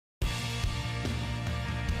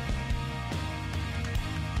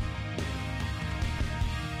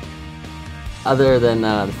Other than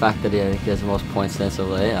the fact that I think he has the most points in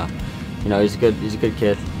NCAA, you know, he's a good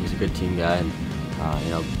kid. He's a good team guy, and you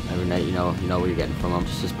know, every night you know what you're getting from him.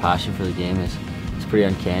 Just his passion for the game is pretty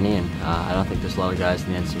uncanny, and I don't think there's a lot of guys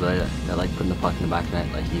in the NCAA that like putting the puck in the back of the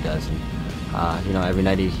net like he does. And you know, every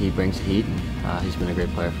night he brings the heat, and he's been a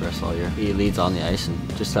great player for us all year. He leads on the ice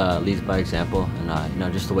and just leads by example, and you know,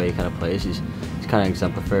 just the way he kind of plays, he's kind of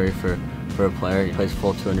exemplary for a player. He plays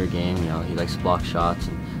full 200 game. You know, he likes to block shots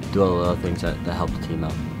and do all the little things that help the team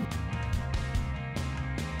out.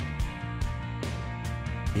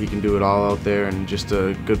 He can do it all out there, and just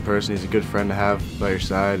a good person. He's a good friend to have by your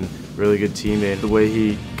side, and really good teammate. The way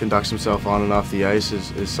he conducts himself on and off the ice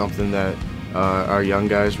is something that our young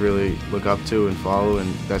guys really look up to and follow,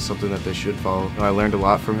 and that's something that they should follow. You know, I learned a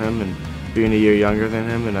lot from him, and being a year younger than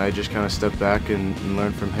him, and I just kind of stepped back and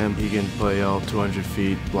learned from him. He can play all 200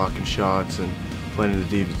 feet, blocking shots, and playing in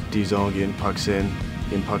the D zone, getting pucks in,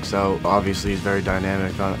 getting pucks out. Obviously, he's very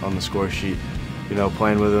dynamic on the score sheet. You know,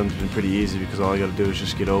 playing with him has been pretty easy because all you got to do is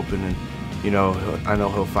just get open, and you know, I know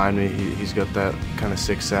he'll find me. He's got that kind of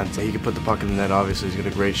sixth sense. He can put the puck in the net. Obviously, he's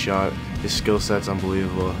got a great shot. His skill set's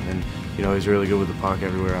unbelievable, and you know, he's really good with the puck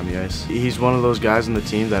everywhere on the ice. He's one of those guys on the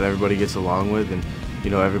team that everybody gets along with, and you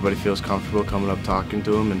know, everybody feels comfortable coming up talking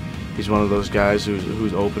to him. And he's one of those guys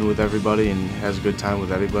who's open with everybody and has a good time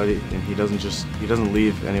with everybody, and he doesn't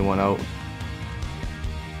leave anyone out.